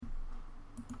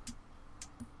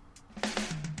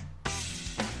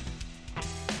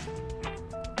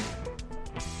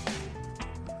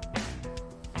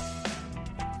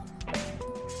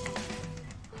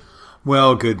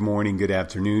Well, good morning, good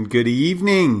afternoon, good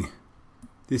evening.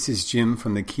 This is Jim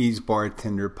from the Keys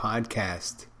Bartender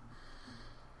Podcast.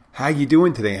 How you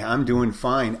doing today? I'm doing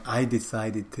fine. I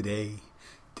decided today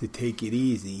to take it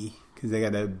easy because I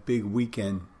got a big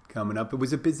weekend coming up. It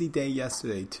was a busy day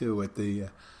yesterday too at the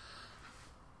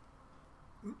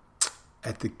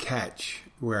Catch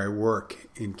where I work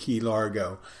in Key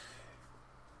Largo.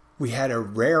 We had a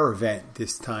rare event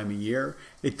this time of year.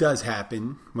 It does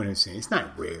happen. When I say it's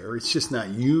not rare, it's just not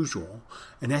usual.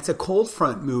 And that's a cold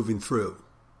front moving through.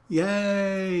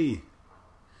 Yay!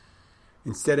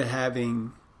 Instead of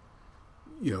having,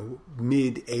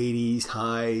 mid 80s,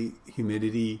 high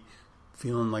humidity,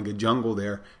 feeling like a jungle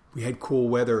there, we had cool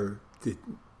weather. The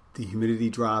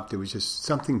humidity dropped. It was just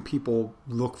something people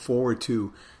look forward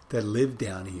to that live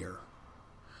down here.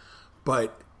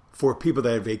 But for people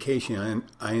that have vacation,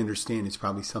 I understand it's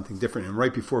probably something different. And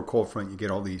right before cold front, you get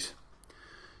all these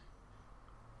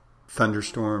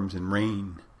thunderstorms and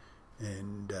rain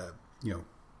and,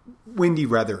 windy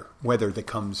weather that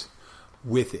comes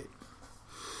with it.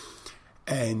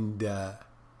 And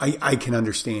I can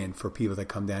understand for people that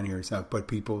come down here, but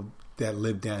people that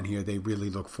live down here, they really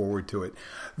look forward to it.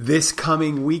 This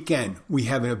coming weekend, we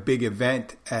have a big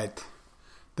event at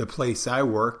the place I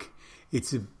work.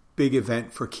 It's a big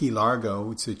event for Key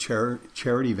Largo. It's a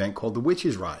charity event called the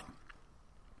Witches Ride.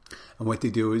 And what they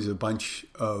do is a bunch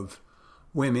of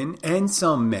women and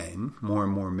some men, more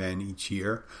and more men each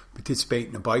year, participate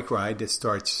in a bike ride that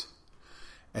starts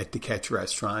at the Catch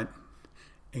restaurant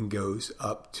and goes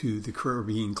up to the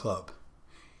Caribbean Club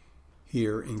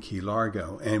here in Key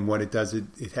Largo. And what it does,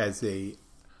 it has a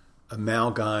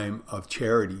amalgam of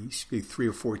charities, 3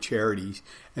 or 4 charities,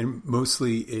 and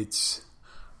mostly it's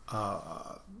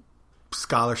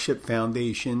scholarship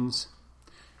foundations,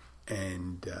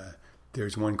 and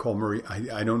there's one called Marie.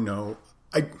 I don't know.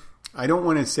 I don't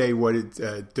want to say what it's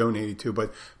donated to,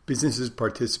 but businesses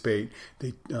participate.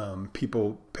 They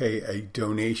people pay a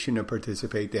donation to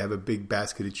participate. They have a big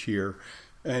basket of cheer,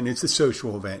 and it's a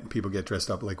social event. People get dressed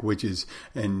up like witches,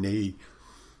 and they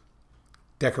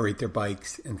decorate their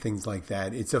bikes and things like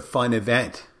that. It's a fun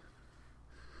event.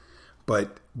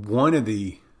 But one of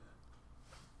the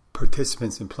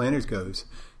participants and planners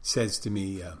says to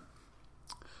me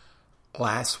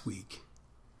last week,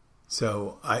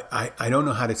 so I don't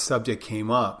know how the subject came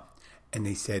up, and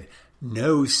they said,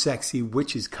 no sexy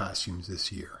witches costumes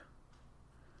this year.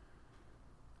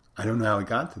 I don't know how it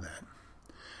got to that.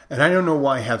 And I don't know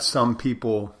why have some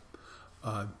people,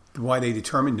 why they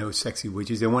determined no sexy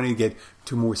witches. They wanted to get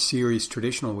to more serious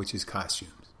traditional witches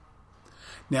costumes.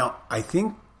 Now, I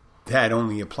think that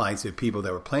only applies to people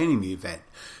that were planning the event,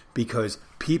 because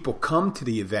people come to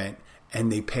the event and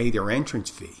they pay their entrance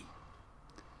fee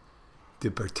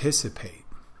to participate.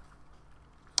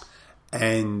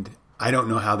 And I don't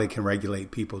know how they can regulate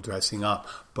people dressing up,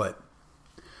 but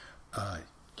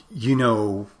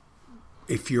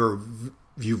if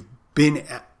you've been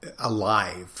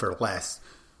alive for the last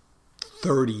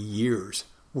 30 years,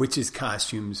 witches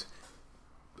costumes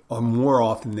are more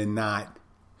often than not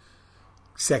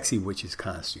sexy witches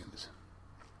costumes.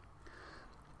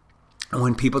 And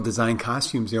when people design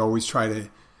costumes, they always try to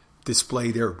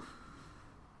display the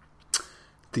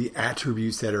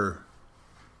attributes that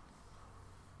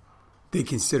they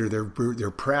consider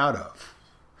they're proud of.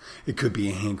 It could be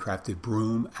a handcrafted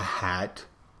broom, a hat,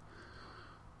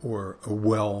 or a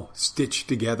well stitched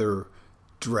together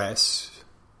dress,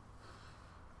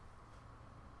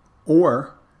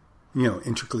 or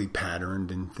intricately patterned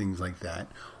and things like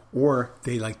that. Or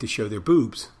they like to show their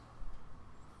boobs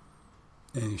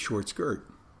and a short skirt,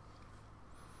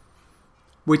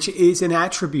 which is an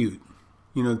attribute.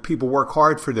 People work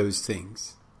hard for those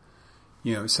things.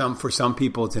 For some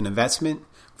people it's an investment.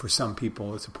 For some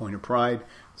people it's a point of pride.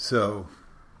 So,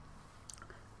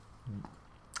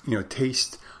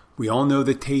 taste. We all know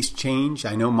that taste changed.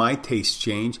 I know my taste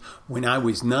changed. When I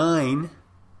was 9,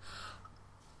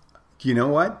 you know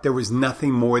what? There was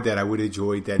nothing more that I would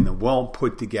enjoy than a well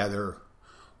put together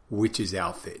witch's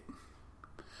outfit.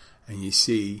 And you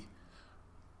see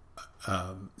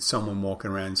someone walking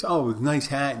around and say, oh, nice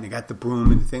hat, and they got the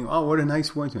broom and the thing. Oh, what a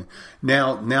nice witch.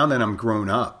 Now that I'm grown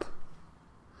up,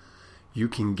 you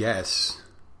can guess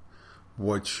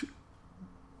which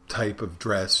type of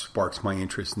dress sparks my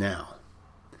interest now.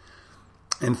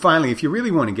 And finally, if you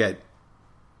really want to get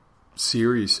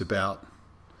serious about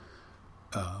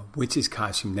witches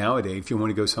costume nowadays, if you want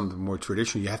to go something more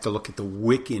traditional, you have to look at the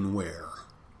Wiccan wear,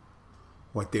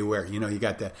 what they wear. You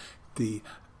got the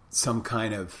some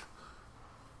kind of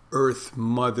earth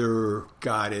mother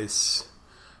goddess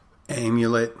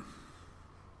amulet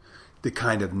the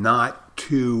kind of not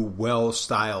too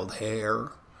well-styled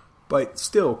hair, but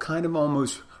still kind of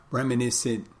almost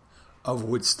reminiscent of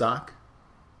Woodstock.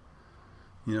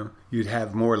 You know, you'd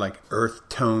have more like earth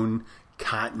tone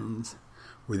cottons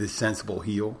with a sensible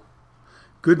heel.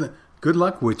 Good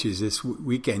luck, witches, this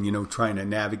weekend, you know, trying to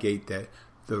navigate the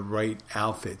right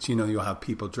outfits. You know, you'll have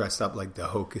people dressed up like the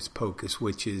Hocus Pocus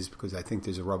witches, because I think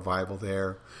there's a revival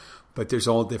there. But there's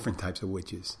all different types of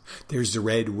witches. There's the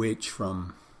Red Witch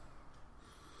from,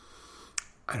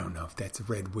 I don't know if that's a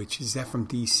Red Witch. Is that from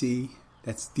DC?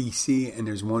 That's DC, and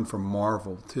there's one from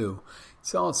Marvel, too.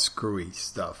 It's all screwy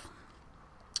stuff.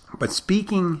 But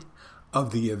speaking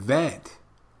of the event,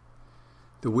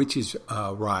 the Witches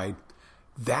Ride,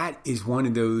 that is one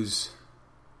of those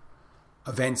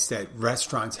events that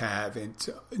restaurants have. And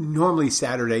normally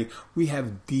Saturday, we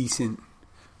have decent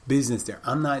business there.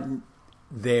 I'm not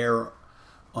there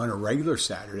on a regular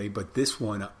Saturday, but this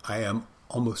one I am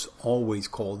almost always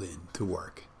called in to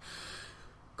work.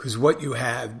 Because what you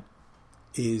have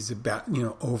is about, you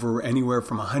know, over anywhere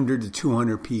from 100 to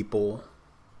 200 people.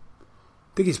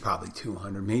 I think it's probably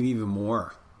 200, maybe even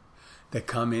more, that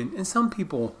come in. And some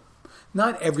people,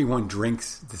 not everyone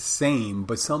drinks the same,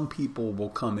 but some people will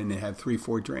come in and have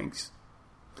 3-4 drinks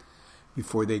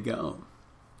before they go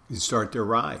and start their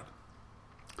ride.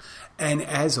 And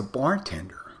as a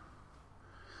bartender,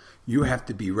 you have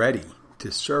to be ready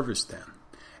to service them.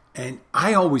 And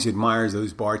I always admire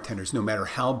those bartenders, no matter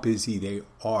how busy they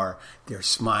are. They're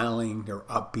smiling, they're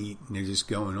upbeat, and they're just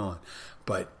going on.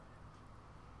 But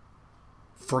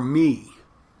for me,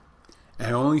 and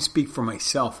I only speak for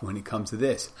myself when it comes to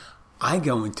this, I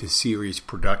go into serious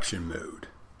production mode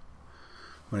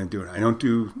when I do it. I don't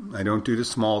do the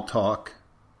small talk.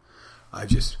 I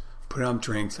just put on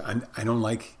drinks. I don't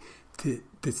like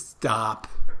to stop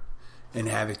and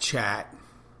have a chat,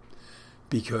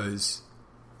 because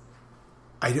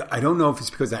I don't know if it's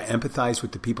because I empathize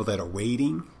with the people that are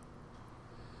waiting,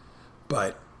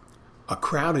 but a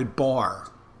crowded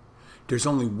bar, there's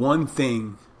only one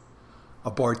thing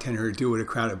a bartender to do at a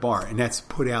crowded bar, and that's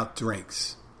put out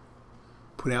drinks.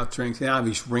 Put out drinks, and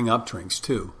obviously ring up drinks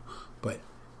too. But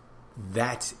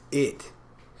that's it.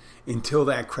 Until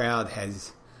that crowd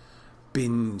has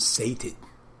been sated.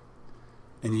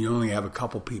 And you only have a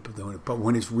couple people doing it. But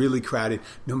when it's really crowded,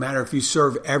 no matter if you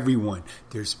serve everyone,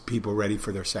 there's people ready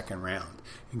for their second round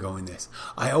and going this.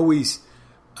 I always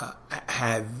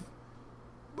have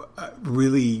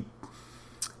really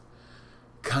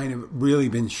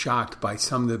been shocked by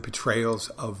some of the portrayals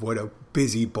of what a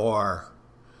busy bar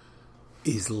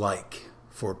is like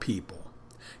for people.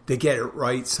 They get it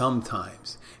right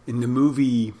sometimes. In the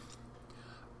movie,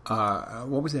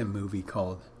 what was that movie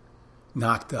called?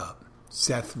 Knocked Up.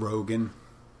 Seth Rogen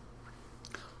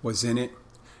was in it,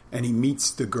 and he meets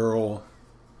the girl,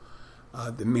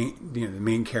 the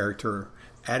main character,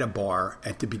 at a bar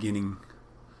at the beginning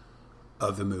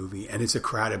of the movie, and it's a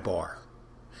crowded bar,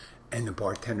 and the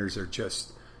bartenders are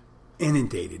just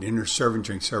inundated, and they're serving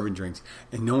drinks,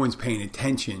 and no one's paying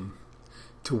attention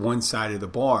to one side of the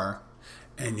bar,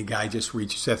 and the guy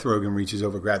Seth Rogen reaches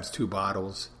over, grabs 2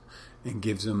 bottles, and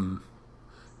gives them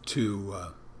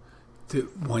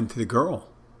one to the girl.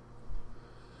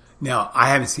 Now, I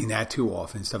haven't seen that too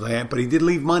often and stuff like that, but he did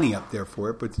leave money up there for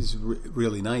it, but this is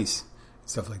really nice,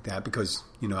 stuff like that, because,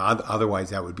 you know,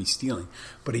 otherwise that would be stealing.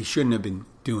 But he shouldn't have been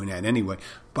doing that anyway.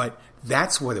 But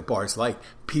that's what a bar's like.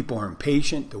 People are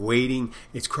impatient, they're waiting,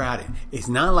 it's crowded. It's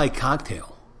not like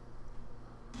Cocktail.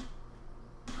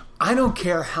 I don't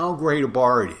care how great a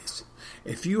bar it is.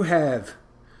 If you have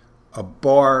a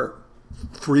bar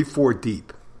 3-4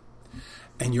 deep,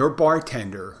 and your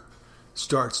bartender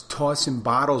starts tossing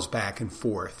bottles back and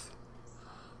forth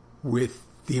with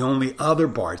the only other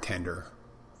bartender,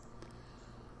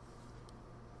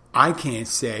 I can't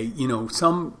say, you know,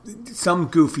 some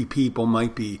goofy people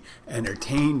might be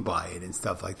entertained by it and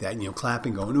stuff like that, you know,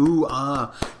 clapping, going, ooh,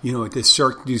 ah, you know, at this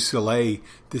Cirque du Soleil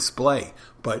display.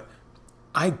 But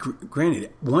granted,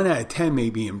 1 out of 10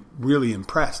 may be really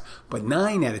impressed, but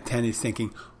 9 out of 10 is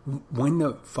thinking, when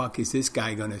the fuck is this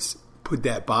guy going to put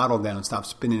that bottle down, stop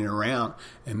spinning it around,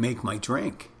 and make my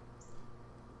drink?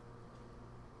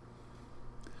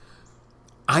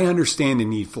 I understand the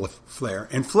need for flair,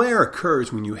 and flair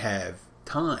occurs when you have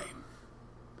time.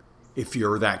 If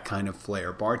you're that kind of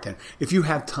flair bartender, if you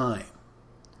have time,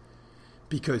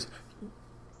 because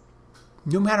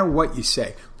no matter what you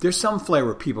say, there's some flair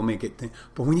where people make it,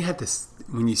 but when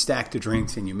you stack the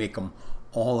drinks and you make them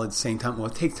all at the same time, well,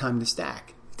 it takes time to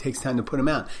stack. It takes time to put them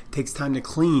out. It takes time to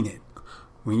clean it.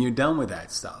 When you're done with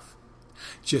that stuff,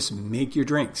 just make your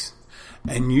drinks.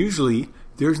 And usually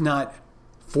there's not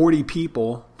 40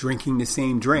 people drinking the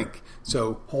same drink.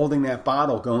 So holding that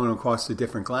bottle going across the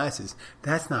different glasses,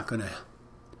 that's not going to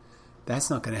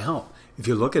help. If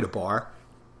you look at a bar,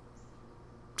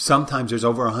 sometimes there's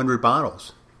over 100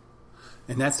 bottles.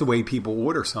 And that's the way people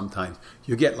order sometimes.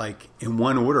 You get like in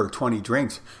one order 20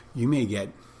 drinks, you may get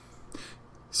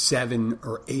 7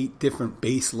 or 8 different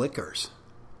base liquors.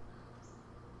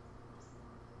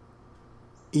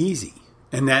 Easy.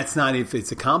 And that's not if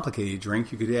it's a complicated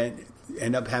drink. You could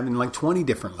end up having like 20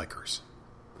 different liquors.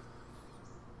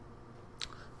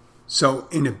 So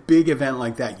in a big event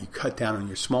like that, you cut down on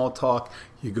your small talk.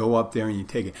 You go up there and you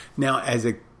take it. Now, as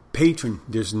a patron,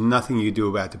 there's nothing you do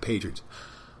about the patrons.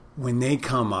 When they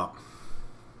come up,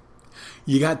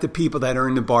 you got the people that are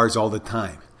in the bars all the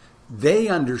time. They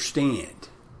understand.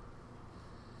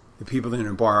 The people that are in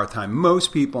the bar all the time.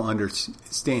 Most people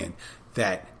understand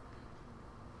that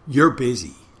you're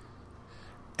busy.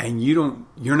 And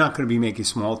you're not going to be making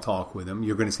small talk with them.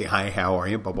 You're going to say, hi, how are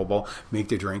you? Blah, blah, blah. Make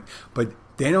the drink. But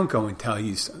they don't go and tell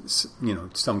you,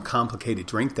 some complicated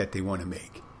drink that they want to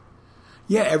make.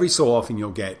 Yeah, every so often you'll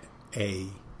get a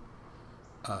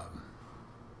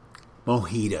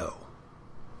mojito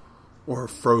or a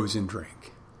frozen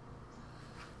drink.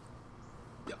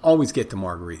 Always get the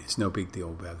margaritas. No big deal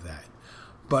about that.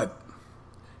 But,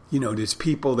 there's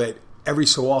people that every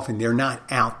so often, they're not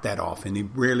out that often. They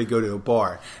rarely go to a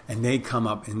bar. And they come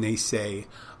up and they say,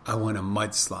 I want a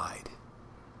mudslide.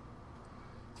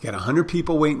 You got 100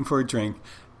 people waiting for a drink,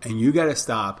 and you got to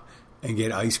stop and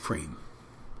get ice cream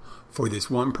for this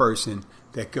one person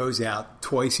that goes out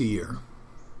twice a year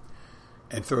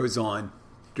and throws on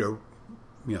their,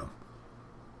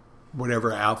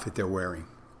 whatever outfit they're wearing.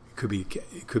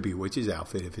 It could be a witch's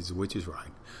outfit if it's a witch's ride.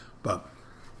 But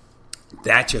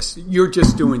you're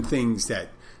just doing things that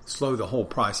slow the whole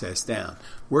process down.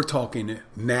 We're talking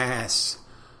mass.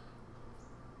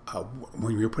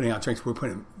 When you're putting out drinks, we're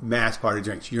putting mass party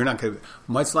drinks. You're not going to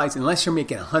mudslides unless you're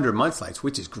making 100 mudslides,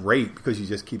 which is great because you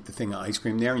just keep the thing of ice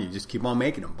cream there and you just keep on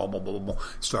making them. Blah, blah, blah, blah, blah,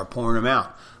 start pouring them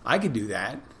out. I could do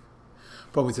that.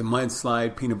 But with a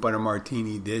mudslide, peanut butter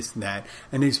martini, this and that,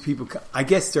 and these people, I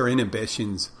guess their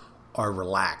inhibitions are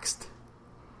relaxed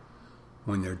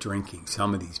when they're drinking,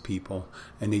 some of these people,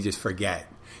 and they just forget.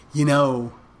 If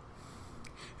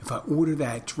I order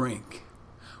that drink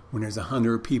when there's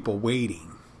 100 people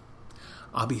waiting,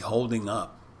 I'll be holding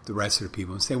up the rest of the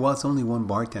people and say, well, it's only one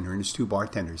bartender and there's 2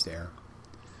 bartenders there.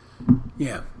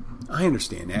 Yeah, I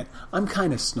understand that. I'm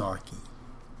kind of snarky.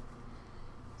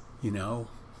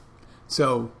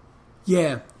 So,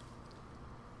 yeah,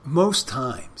 most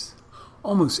times,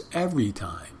 almost every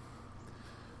time,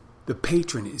 the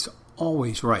patron is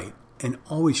always right and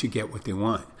always should get what they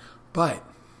want. But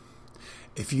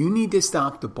if you need to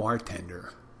stop the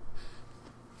bartender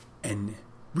and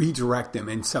redirect them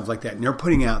and stuff like that, and they're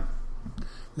putting out,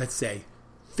 let's say,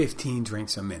 15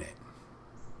 drinks a minute,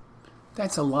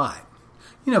 that's a lot.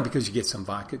 Because you get some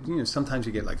vodka. Sometimes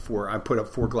you get like 4. I put up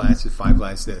 4 glasses, 5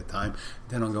 glasses at a time.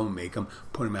 Then I'll go and make them,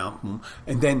 put them out.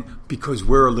 And then because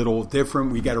we're a little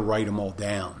different, we got to write them all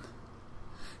down.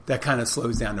 That kind of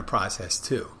slows down the process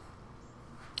too.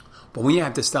 But when you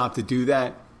have to stop to do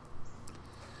that,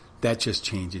 that just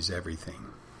changes everything.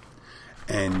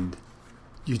 And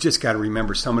you just got to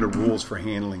remember some of the rules for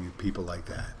handling people like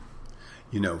that.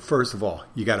 First of all,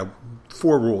 you got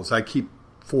 4 rules. I keep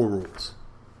 4 rules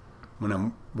when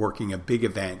I'm working a big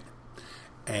event.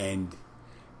 And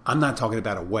I'm not talking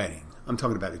about a wedding. I'm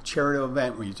talking about a charitable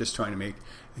event where you're just trying to make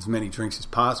as many drinks as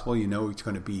possible. It's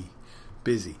going to be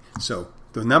busy. So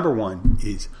the number 1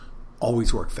 is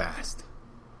always work fast.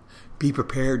 Be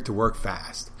prepared to work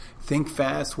fast. Think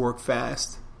fast, work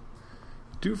fast,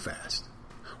 do fast.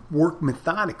 Work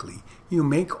methodically.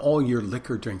 Make all your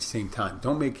liquor drinks at the same time.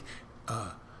 Don't make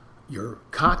your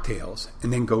cocktails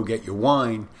and then go get your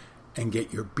wine and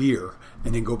get your beer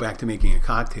and then go back to making a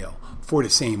cocktail for the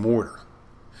same order.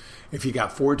 If you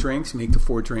got 4 drinks, make the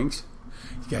 4 drinks.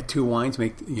 You got 2 wines,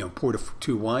 pour the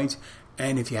 2 wines.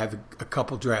 And if you have a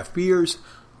couple draft beers,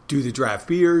 do the draft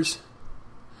beers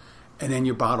and then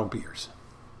your bottle beers.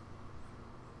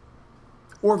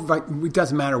 Or it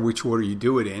doesn't matter which order you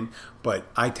do it in, but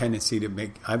I have a tendency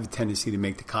to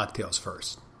make the cocktails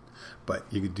first. But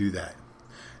you could do that.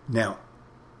 Now,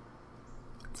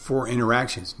 for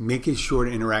interactions, make it short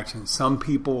interactions. Some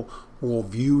people will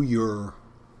view your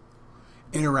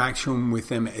interaction with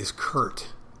them as curt,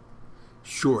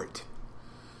 short.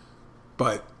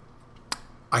 But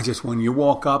when you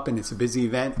walk up and it's a busy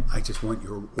event, I just want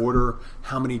your order,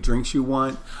 how many drinks you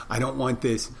want. I don't want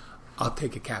this, I'll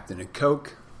take a Captain of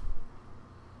Coke.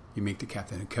 You make the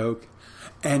Captain and Coke.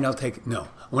 And I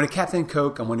want a Captain and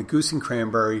Coke, I want a Goose and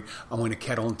Cranberry, I want a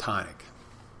Kettle and Tonic.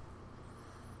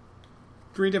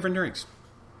 3 different drinks.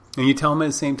 And you tell them at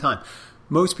the same time.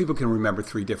 Most people can remember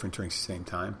 3 different drinks at the same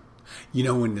time. You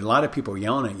know, when a lot of people are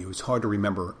yelling at you, it's hard to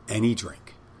remember any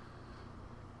drink.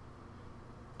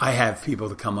 I have people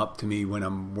that come up to me when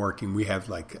I'm working. We have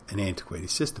like an antiquated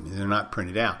system, and they're not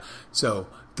printed out. So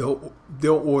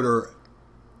they'll order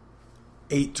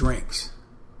 8 drinks.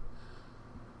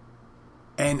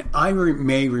 And I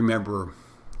may remember,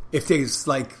 if there's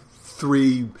like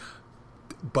 3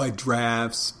 Bud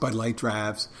Light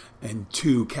drafts, and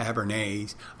 2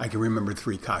 Cabernets, I can remember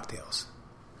 3 cocktails.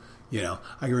 You know,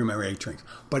 I can remember 8 drinks.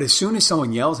 But as soon as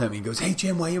someone yells at me and goes, "Hey,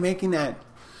 Jim, why are you making that?"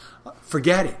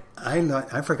 Forget it.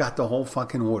 I forgot the whole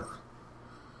fucking order.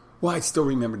 Well, I still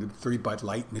remember the 3 Bud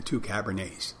Light and the 2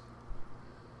 Cabernets.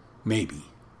 Maybe.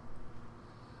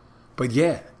 But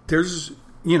yeah, there's,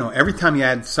 you know, every time you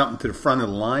add something to the front of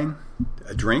the line,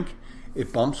 a drink,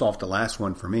 it bumps off the last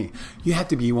one for me. You have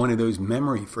to be one of those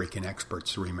memory freaking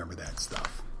experts to remember that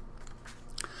stuff.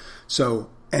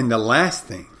 So, and the last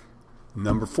thing,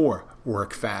 number 4,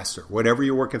 work faster. Whatever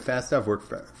you're working fast of, work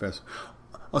faster.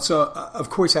 Also, of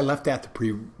course, I left out the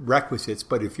prerequisites,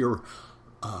 but if you're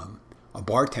a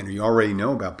bartender, you already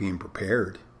know about being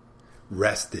prepared,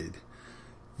 rested,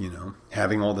 you know,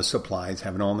 having all the supplies,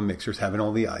 having all the mixers, having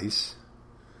all the ice.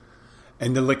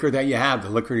 And the liquor that you have, is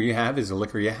the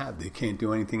liquor you have. They can't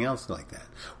do anything else like that.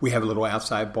 We have a little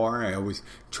outside bar. I always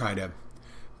try to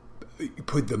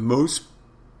put the most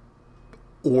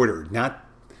ordered, not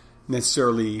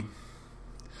necessarily.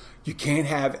 You can't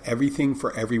have everything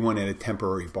for everyone at a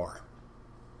temporary bar.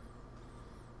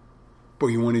 But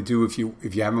you want to do, if you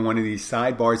having one of these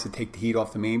side bars that take the heat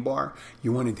off the main bar,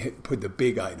 you want to put the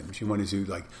big items. You want to do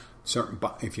like certain,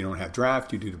 if you don't have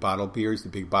draft, you do the bottled beers, the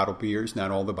big bottled beers,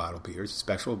 not all the bottled beers,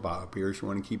 special bottled beers you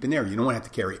want to keep in there. You don't have to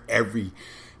carry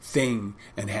everything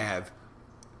and have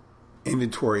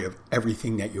inventory of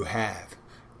everything that you have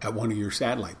at one of your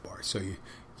satellite bars. So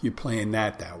you plan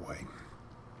that way.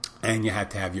 And you have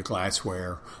to have your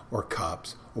glassware or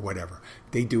cups or whatever.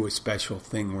 They do a special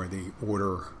thing where they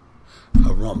order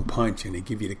a rum punch and they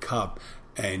give you the cup.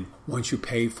 And once you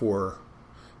pay for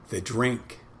the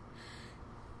drink,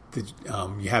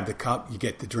 you have the cup, you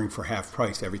get the drink for half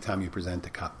price every time you present the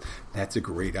cup. That's a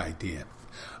great idea.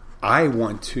 I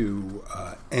want to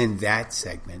end that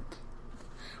segment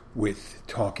with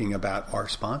talking about our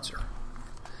sponsor.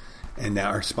 And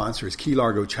our sponsor is Key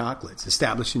Largo Chocolates,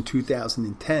 established in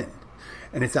 2010.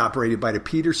 And it's operated by the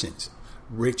Petersons,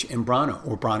 Rich and Brana,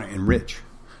 or Brana and Rich.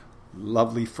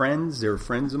 Lovely friends. They're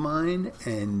friends of mine.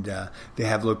 And they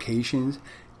have locations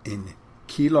in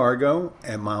Key Largo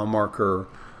at mile marker,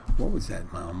 what was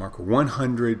that mile marker?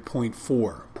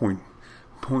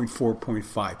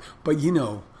 100.4.5. But you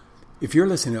know, if you're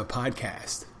listening to a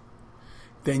podcast,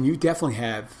 then you definitely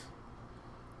have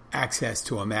access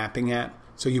to a mapping app.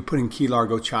 So you put in Key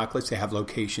Largo Chocolates. They have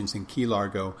locations in Key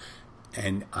Largo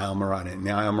and Islamorada. And the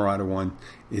Islamorada one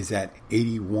is at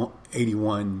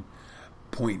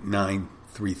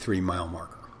 81.933 mile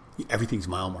marker. Everything's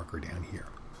mile marker down here.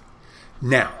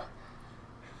 Now,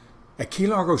 at Key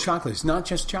Largo Chocolate, it's not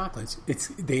just chocolates.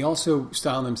 They also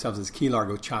style themselves as Key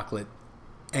Largo Chocolate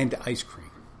and ice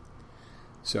cream.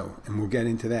 So, and we'll get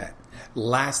into that.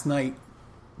 Last night,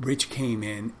 Rich came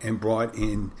in and brought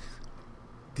in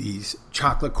these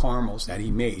chocolate caramels that he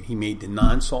made. He made the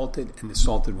non-salted and the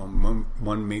salted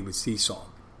one made with sea salt.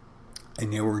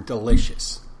 And they were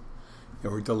delicious.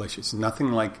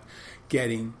 Nothing like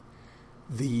getting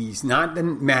these, not the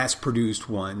mass-produced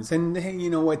ones. And hey, you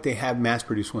know what? They have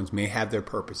mass-produced ones, may have their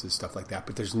purposes, stuff like that.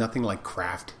 But there's nothing like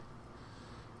craft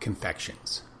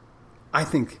confections. I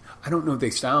don't know if they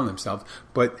style themselves,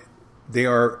 but they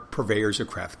are purveyors of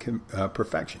craft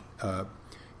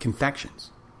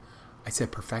confections. I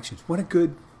said perfections. I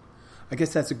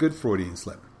guess that's a good Freudian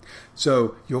slip.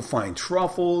 So you'll find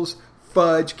truffles,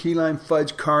 fudge, key lime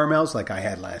fudge caramels like I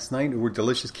had last night. They were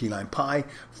delicious. Key lime pie,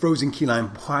 frozen key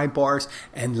lime pie bars,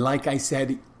 and like I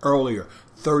said earlier,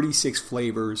 36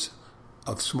 flavors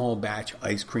of small batch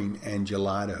ice cream and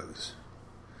gelatos.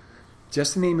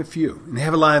 Just to name a few. And they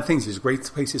have a lot of things. There's a great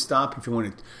place to stop if you want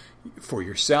it for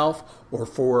yourself or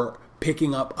for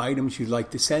picking up items you'd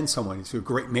like to send someone.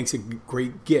 Makes a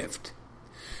great gift.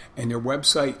 And their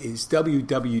website is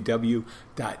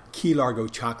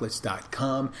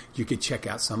www.keylargochocolates.com. You can check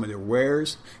out some of their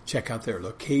wares, check out their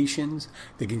locations.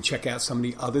 They can check out some of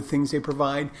the other things they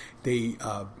provide. They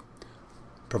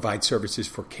provide services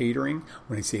for catering.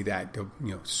 When I say that,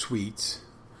 sweets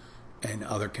and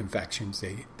other confections.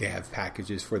 They have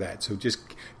packages for that. So just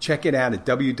check it out at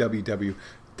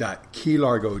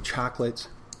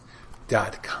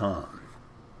www.keylargochocolates.com.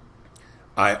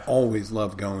 I always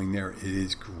love going there. It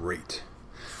is great.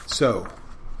 So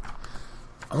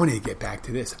I wanted to get back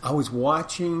to this. I was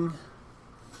watching,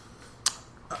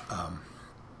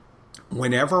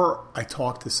 whenever I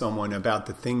talk to someone about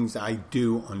the things I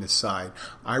do on the side,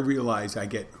 I realize I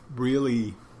get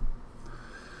really...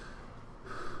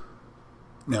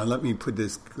 Now, let me put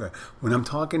this... When I'm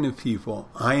talking to people,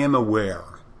 I am aware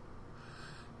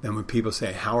that when people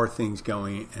say, how are things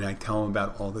going? And I tell them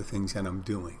about all the things that I'm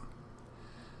doing.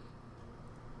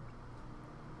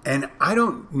 And I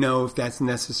don't know if that's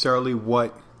necessarily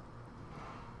what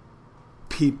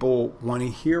people want to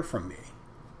hear from me.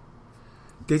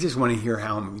 They just want to hear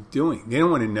how I'm doing. They don't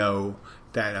want to know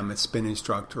that I'm a spin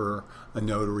instructor, a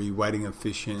notary, wedding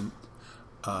officiant,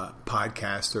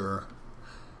 podcaster,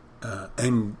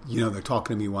 and they're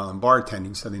talking to me while I'm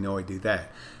bartending, so they know I do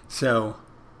that. So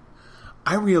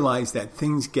I realize that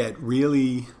things get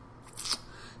really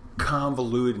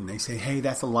convoluted, and they say, "Hey,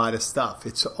 that's a lot of stuff."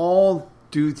 It's all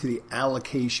due to the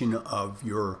allocation of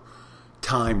your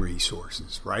time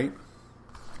resources, right?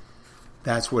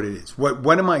 That's what it is.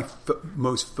 What am I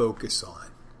most focused on?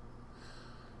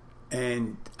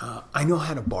 And I know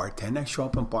how to bartend. I show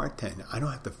up and bartend. I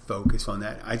don't have to focus on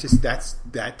that.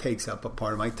 That takes up a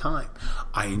part of my time.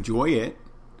 I enjoy it.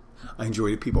 I enjoy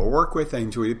the people I work with. I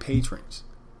enjoy the patrons.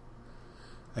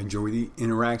 I enjoy the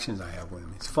interactions I have with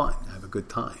them. It's fun. I have a good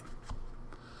time.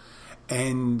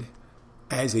 And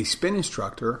as a spin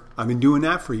instructor, I've been doing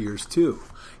that for years too.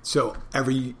 So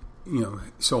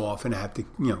so often I have to,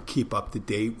 keep up to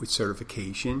date with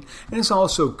certification. And it's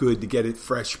also good to get a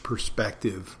fresh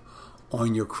perspective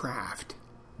on your craft.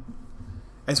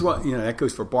 As well, that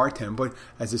goes for bartending, but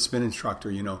as a spin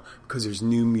instructor, because there's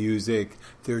new music,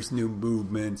 there's new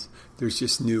movements, there's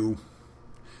just new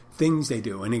things they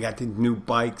do. And they got the new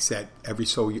bikes that every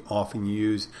so often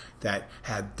use that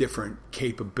have different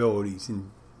capabilities and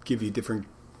give you different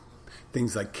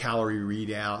things like calorie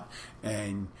readout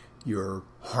and your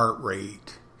heart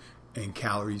rate and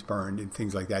calories burned and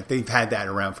things like that. They've had that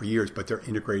around for years, but they're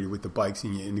integrated with the bikes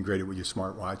and you integrate it with your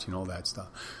smartwatch and all that stuff.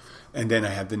 And then I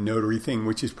have the notary thing,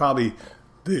 which is probably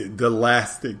the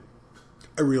last thing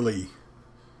I really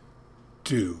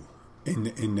do in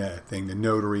the thing, the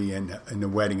notary and the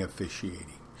wedding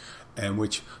officiating, and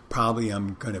which probably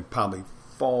I'm going to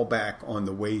fall back on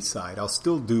the wayside. I'll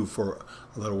still do for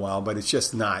a little while, but it's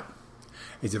just not.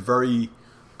 It's a very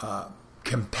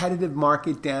competitive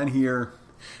market down here,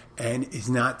 and it's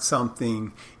not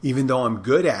something, even though I'm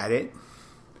good at it,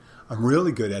 I'm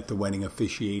really good at the wedding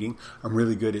officiating, I'm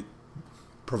really good at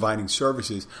providing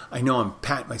services. I know I'm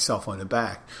patting myself on the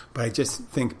back, but I just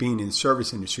think being in the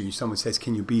service industry, someone says,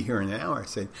 can you be here in an hour? I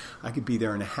said, I could be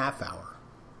there in a half hour.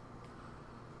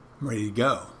 I'm ready to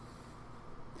go.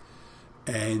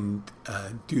 And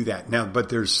do that. Now, but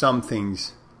there's some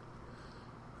things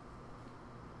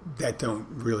that don't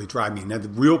really drive me. Now, the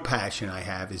real passion I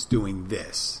have is doing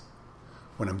this,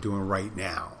 what I'm doing right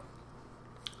now.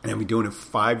 And I've been doing it for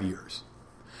 5 years.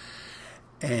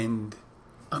 And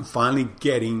I'm finally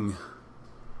getting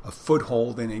a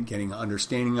foothold in it, getting an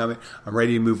understanding of it. I'm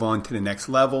ready to move on to the next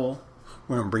level.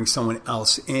 We're going to bring someone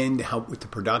else in to help with the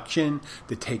production,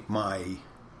 to take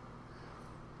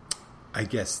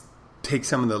take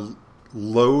some of the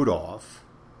load off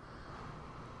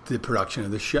the production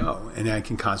of the show, and I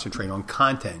can concentrate on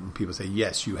content. And people say,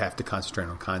 yes, you have to concentrate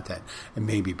on content, and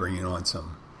maybe bringing on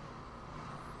some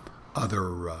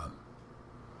other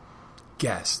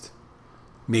guest,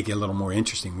 make it a little more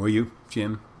interesting. Will you,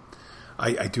 Jim?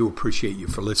 I do appreciate you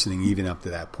for listening even up to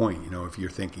that point. If you're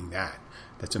thinking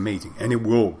that's amazing, and it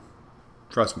will.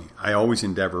 Trust me, I always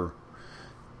endeavor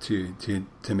to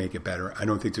make it better. I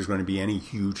don't think there's going to be any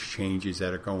huge changes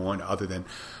that are going on other than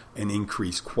an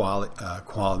increased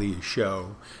quality of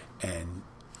show, and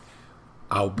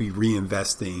I'll be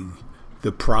reinvesting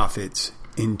the profits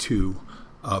into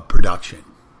production.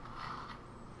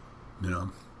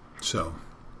 So,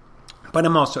 but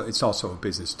it's also a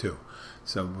business too.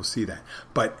 So we'll see that.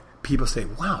 But people say,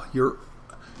 "Wow,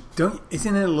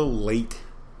 isn't it a little late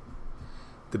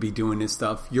to be doing this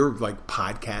stuff? You're like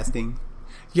podcasting."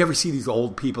 You ever see these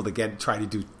old people that try to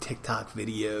do TikTok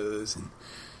videos and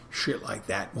shit like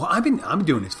that? Well, I've been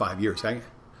doing this 5 years.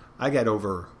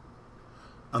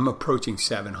 I'm approaching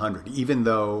 700, even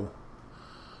though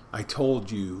I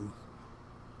told you,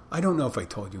 I don't know if I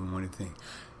told you in one thing.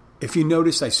 If you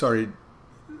notice, I started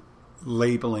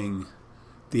labeling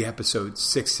the episode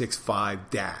 665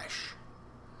 dash.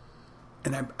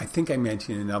 and I think I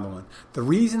mentioned another one. The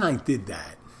reason I did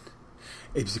that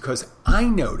is because I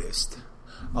noticed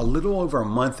a little over a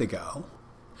month ago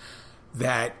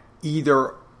that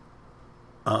either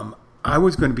I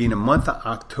was going to be in the month of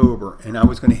October and I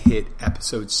was going to hit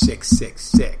episode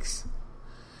 666.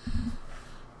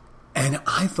 And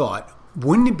I thought,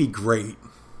 wouldn't it be great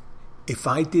if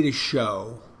I did a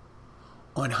show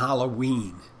on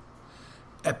Halloween,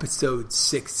 episode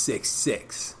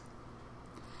 666?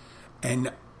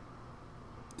 And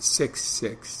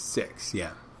 666,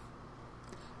 yeah.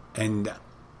 And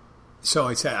so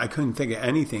I said I couldn't think of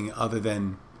anything other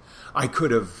than I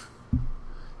could have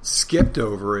skipped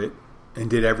over it and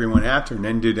did everyone after and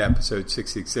then did episode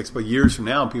 666. But years from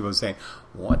now, people are saying,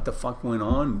 what the fuck went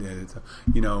on,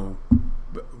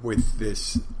 with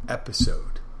this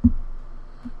episode?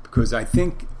 Because I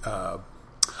think,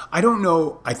 I don't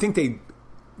know, I think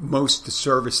most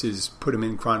services put them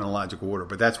in chronological order,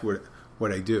 but that's what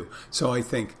I do. So I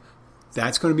think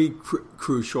that's going to be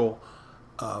crucial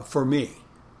for me.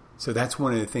 So that's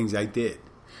one of the things I did.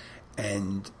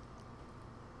 And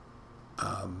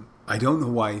I don't know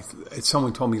why.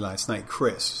 Someone told me last night,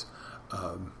 Chris,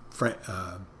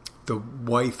 the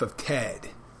wife of Ted,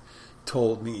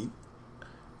 told me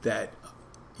that,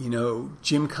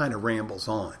 Jim kind of rambles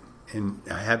on. And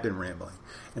I have been rambling.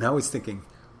 And I was thinking,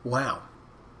 wow,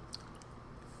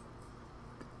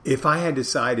 if I had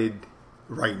decided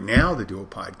right now to do a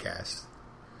podcast,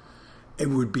 it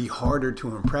would be harder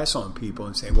to impress on people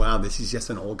and say, wow, this is just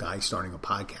an old guy starting a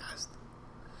podcast.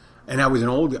 And I was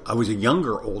a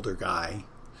younger, older guy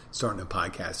starting a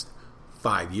podcast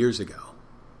 5 years ago.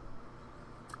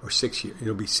 Or 6 years.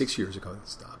 It'll be 6 years ago that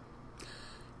stopped.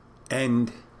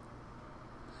 And,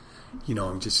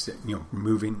 I'm just,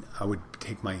 moving. I would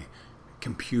take my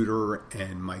computer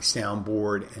and my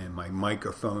soundboard and my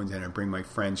microphones, and I bring my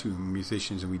friends who are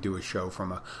musicians, and we do a show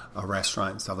from a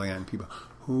restaurant and stuff like that. And people,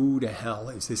 who the hell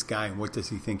is this guy and what does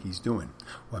he think he's doing?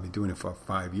 Well, I've been doing it for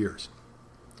 5 years.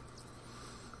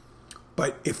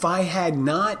 But if I had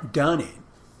not done it,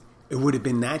 it would have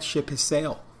been that ship has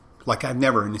sailed. Like I've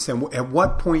never. And said, at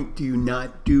what point do you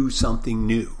not do something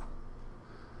new?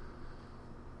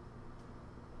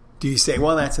 Do you say,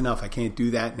 well, that's enough, I can't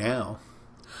do that now?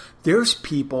 There's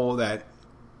people that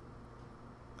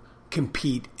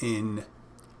compete in,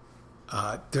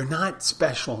 they're not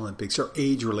Special Olympics or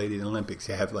age-related Olympics.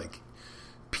 They have like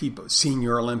people,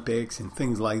 Senior Olympics and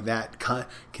things like that,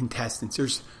 contestants.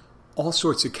 There's all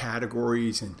sorts of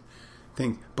categories and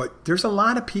things. But there's a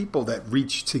lot of people that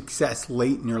reach success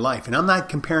late in their life. And I'm not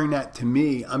comparing that to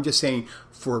me. I'm just saying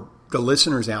for the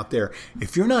listeners out there,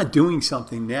 if you're not doing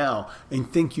something now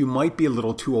and think you might be a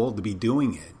little too old to be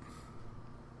doing it,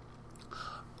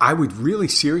 I would really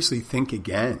seriously think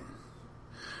again.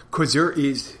 Because there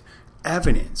is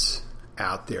evidence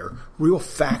out there, real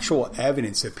factual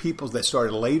evidence that people that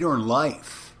started later in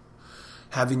life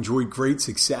have enjoyed great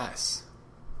success.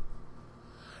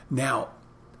 Now,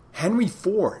 Henry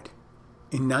Ford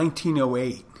in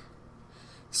 1908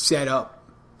 set up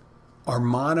our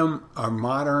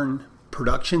modern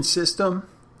production system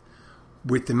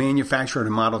with the manufacturer of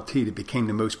the Model T that became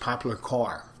the most popular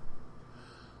car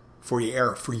for the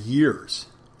era for years.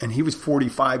 And he was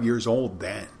 45 years old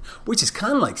then, which is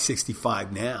kind of like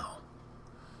 65 now.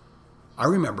 I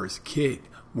remember as a kid,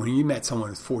 when you met someone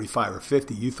who's 45 or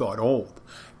 50, you thought old.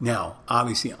 Now,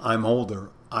 obviously, I'm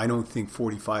older. I don't think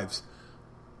 45's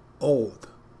old.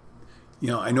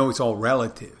 I know it's all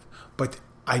relative. But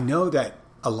I know that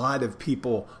a lot of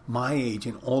people my age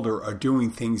and older are doing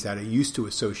things that I used to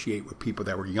associate with people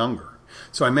that were younger.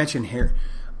 So I mentioned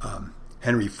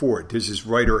Henry Ford. There's this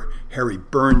writer, Harry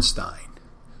Bernstein.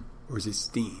 Or is it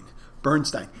Steen?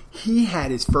 Bernstein. He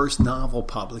had his first novel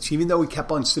published, even though he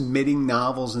kept on submitting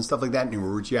novels and stuff like that, and they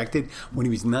were rejected, when he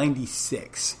was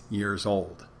 96 years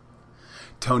old.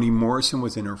 Toni Morrison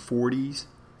was in her 40s.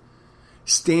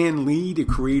 Stan Lee, the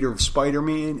creator of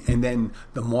Spider-Man and then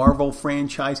the Marvel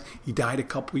franchise, he died a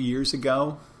couple of years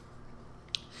ago.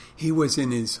 He was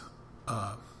in his,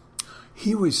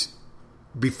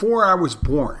 before I was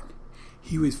born,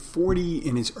 he was 40,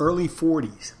 in his early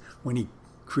 40s when he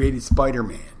created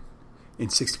Spider-Man, a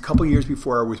couple of years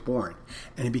before I was born.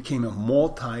 And it became a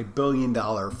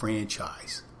multi-billion-dollar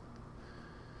franchise.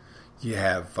 You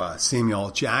have Samuel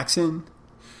L. Jackson.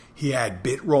 He had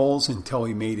bit roles until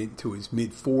he made it to his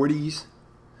mid-40s.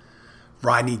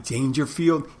 Rodney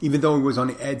Dangerfield, even though he was on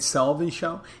the Ed Sullivan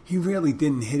Show, he really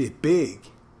didn't hit it big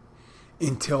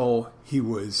until he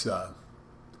was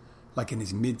like in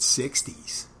his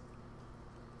mid-60s.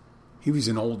 He was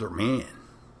an older man.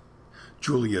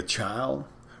 Julia Child.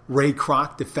 Ray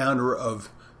Kroc, the founder of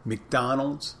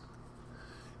McDonald's.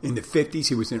 in the 50s.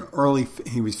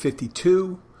 He was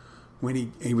 52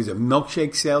 when he was a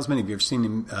milkshake salesman. Have you ever seen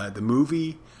him, the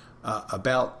movie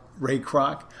about Ray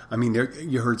Kroc? I mean,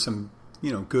 you heard some,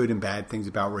 good and bad things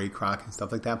about Ray Kroc and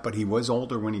stuff like that, but he was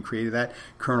older when he created that.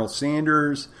 Colonel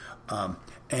Sanders,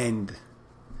 and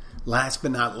last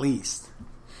but not least,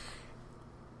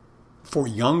 for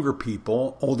younger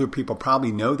people, older people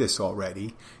probably know this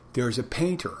already, there's a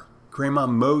painter, Grandma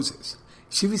Moses.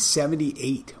 She was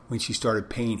 78 when she started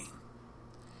painting.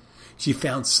 She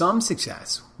found some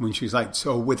success when she was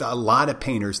so with a lot of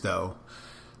painters, though,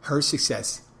 her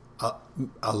success,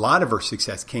 a lot of her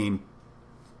success came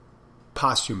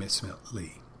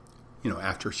posthumously,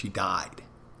 after she died.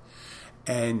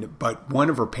 But one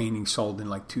of her paintings sold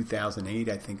in 2008,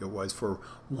 I think it was, for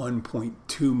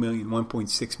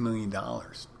 $1.6 million.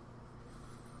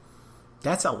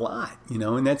 That's a lot,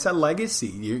 and that's a legacy.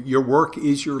 Your work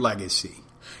is your legacy.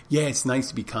 Yeah, it's nice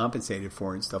to be compensated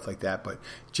for and stuff like that, but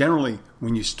generally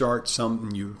when you start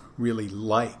something you really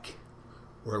like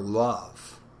or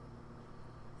love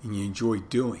and you enjoy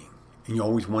doing and you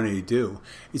always wanted to do,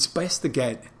 it's best to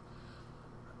get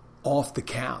off the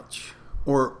couch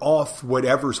or off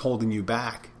whatever's holding you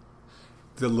back.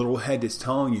 The little head that's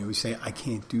telling you, saying, I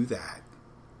can't do that.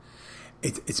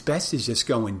 It's best to just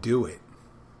go and do it.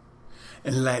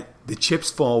 And let the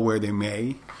chips fall where they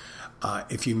may.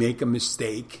 If you make a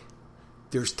mistake,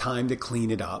 there's time to clean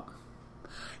it up.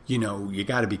 You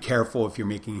got to be careful if you're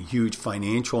making a huge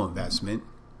financial investment.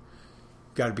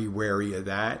 You got to be wary of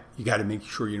that. You got to make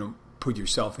sure you don't put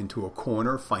yourself into a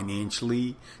corner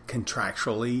financially,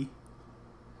 contractually.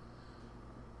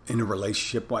 In a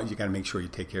relationship-wise, you got to make sure you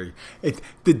take care of you.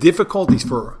 The difficulties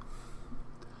for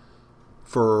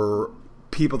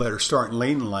people that are starting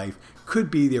late in life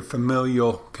could be their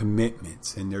familial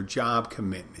commitments and their job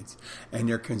commitments and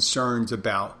their concerns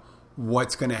about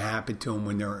what's going to happen to them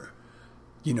when they're,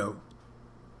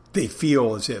 they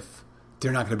feel as if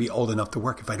they're not going to be old enough to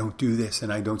work. If I don't do this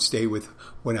and I don't stay with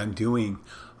what I'm doing,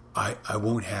 I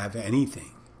won't have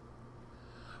anything.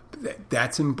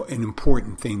 That's an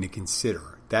important thing to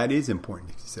consider. That is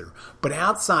important to consider. But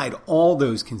outside all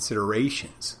those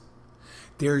considerations,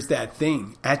 there's that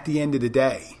thing at the end of the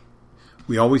day.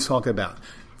 We always talk about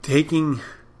taking,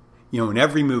 in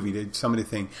every movie, somebody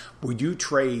think, would you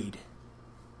trade,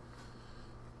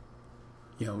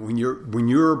 when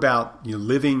you're about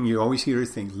living, you always hear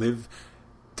this thing, live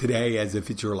today as if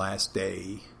it's your last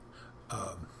day.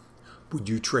 Would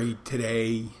you trade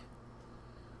today,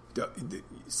 the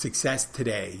success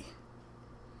today?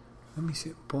 Let me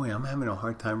see. Boy, I'm having a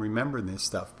hard time remembering this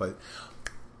stuff, but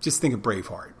just think of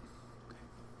Braveheart.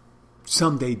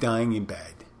 Someday dying in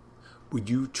bed. Would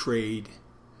you trade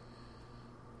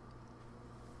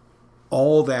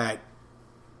all that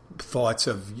thoughts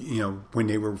of, when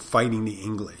they were fighting the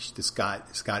English, the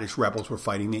Scottish rebels were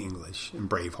fighting the English in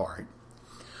Braveheart.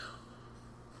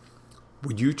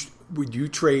 Would you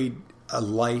trade a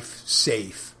life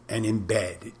safe and in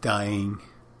bed, dying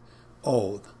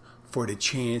old, for the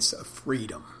chance of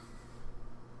freedom?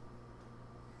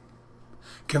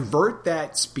 Convert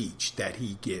that speech that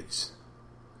he gives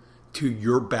to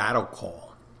your battle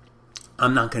call.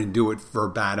 I'm not going to do it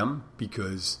verbatim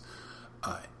because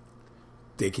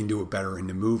they can do it better in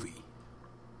the movie.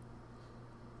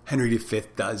 Henry V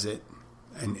does it,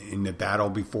 and in the battle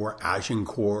before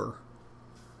Agincourt,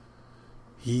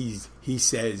 he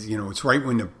says, it's right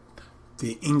when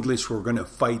the English were going to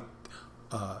fight.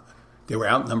 They were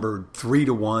outnumbered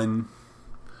 3-1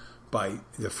 by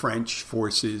the French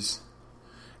forces,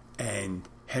 and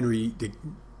the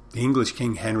English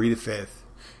King Henry V,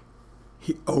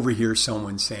 he overhears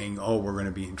someone saying, "Oh, we're going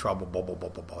to be in trouble." Blah blah blah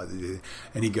blah blah,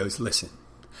 and he goes, "Listen,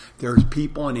 there's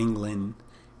people in England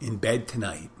in bed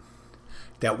tonight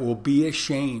that will be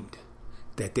ashamed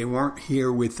that they weren't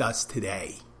here with us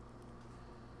today."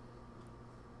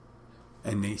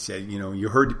 And they said,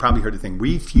 you probably heard the thing,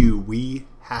 we few, we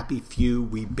happy few,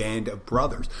 we band of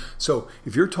brothers. So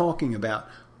if you're talking about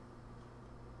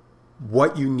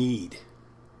what you need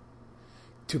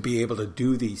to be able to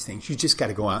do these things, you just got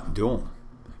to go out and do them.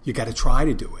 You got to try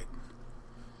to do it.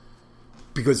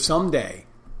 Because someday,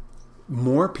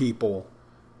 more people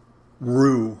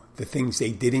rue the things they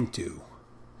didn't do.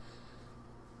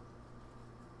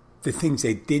 The things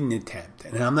they didn't attempt.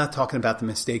 And I'm not talking about the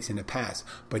mistakes in the past,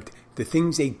 but the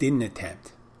things they didn't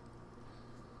attempt.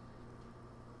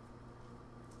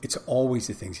 It's always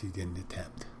the things they didn't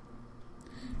attempt.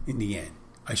 In the end,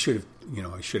 I should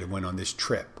have went on this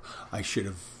trip. I should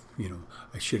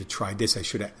have tried this. I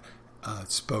should have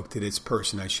spoke to this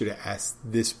person. I should have asked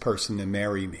this person to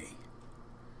marry me.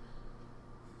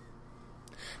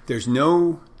 There's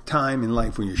no time in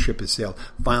life when your ship has sailed,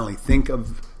 finally think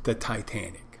of the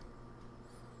Titanic.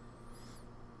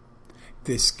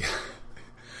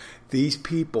 These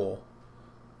people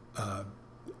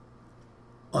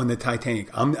on the Titanic,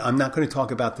 I'm not going to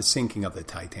talk about the sinking of the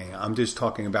Titanic. I'm just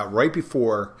talking about right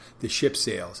before the ship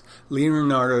sails,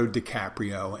 Leonardo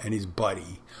DiCaprio and his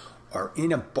buddy are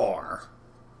in a bar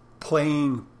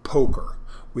playing poker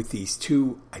with these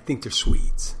two, I think they're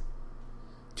Swedes,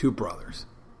 two brothers.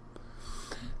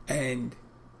 And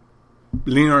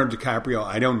Leonardo DiCaprio,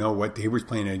 I don't know what he was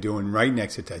planning on doing right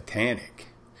next to Titanic.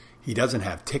 He doesn't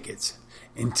have tickets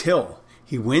until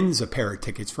he wins a pair of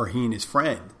tickets for he and his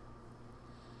friend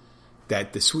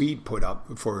that the Swede put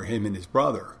up for him and his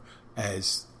brother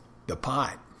as the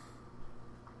pot.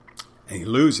 And he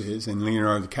loses, and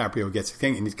Leonardo DiCaprio gets the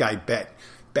thing, and this guy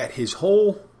bet his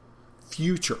whole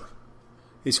future.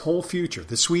 His whole future.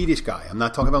 The Swedish guy. I'm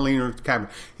not talking about Leonardo DiCaprio.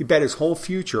 He bet his whole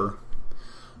future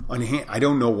on hand. I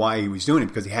don't know why he was doing it,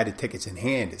 because he had the tickets in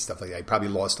hand and stuff like that. He probably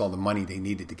lost all the money they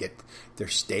needed to get their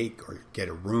steak or get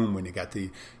a room when they got to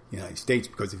the United States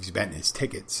because he's betting his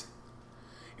tickets.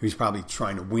 He was probably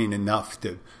trying to win enough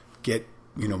to get,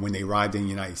 when they arrived in the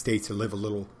United States, to live a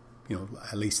little,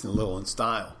 at least a little in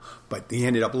style. But he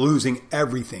ended up losing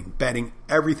everything, betting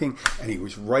everything, and he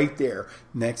was right there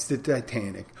next to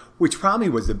Titanic, which probably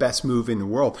was the best move in the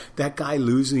world. That guy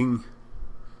losing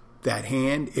that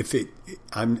hand,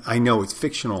 I know it's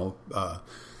fictional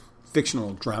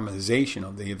dramatization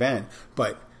of the event,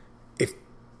 but if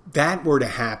that were to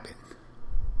happen,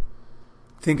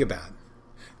 think about it.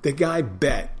 The guy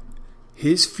bet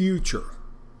his future,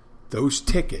 those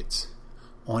tickets,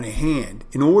 on a hand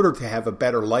in order to have a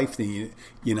better life in the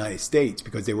United States,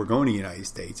 because they were going to the United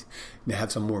States to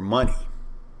have some more money.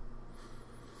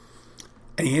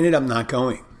 And he ended up not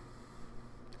going.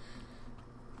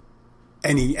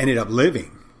 And he ended up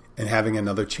living and having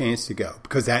another chance to go.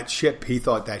 Because he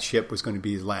thought that ship was going to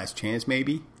be his last chance,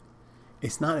 maybe.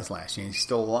 It's not his last chance. He's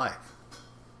still alive.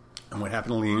 And what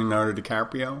happened to Leonardo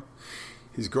DiCaprio?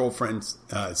 His girlfriend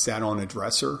sat on a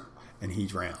dresser and he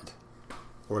drowned.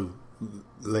 Or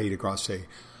laid across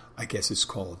I guess it's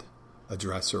called a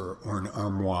dresser or an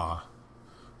armoire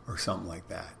or something like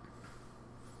that.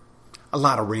 A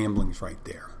lot of ramblings right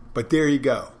there. But there you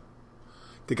go.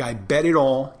 The guy bet it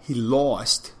all. He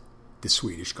lost, the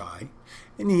Swedish guy.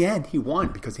 In the end, he won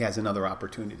because he has another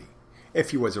opportunity.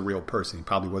 If he was a real person. He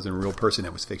probably wasn't a real person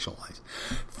that was fictionalized.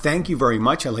 Thank you very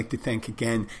much. I'd like to thank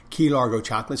again Key Largo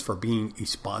Chocolates for being a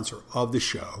sponsor of the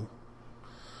show.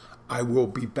 I will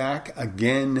be back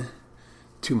again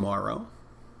tomorrow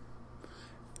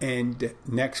and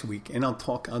next week. And I'll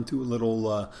do a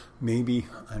little, maybe,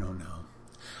 I don't know.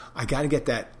 I got to get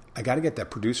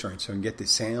that producer in so I can get the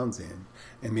sounds in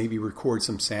and maybe record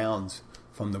some sounds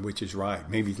from The Witch's Ride.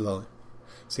 Maybe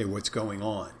say what's going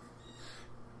on.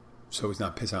 So it's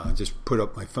not pissing out. I just put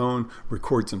up my phone,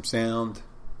 record some sound,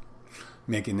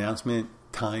 make an announcement,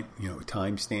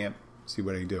 timestamp, see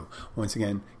what I do. Once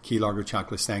again, Key Largo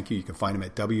Chocolates, thank you. You can find them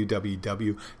at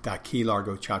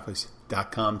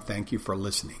www.keylargochocolates.com. Thank you for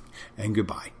listening, and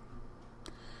goodbye.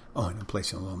 Oh, and I'm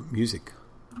placing a little music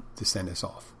to send us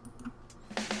off.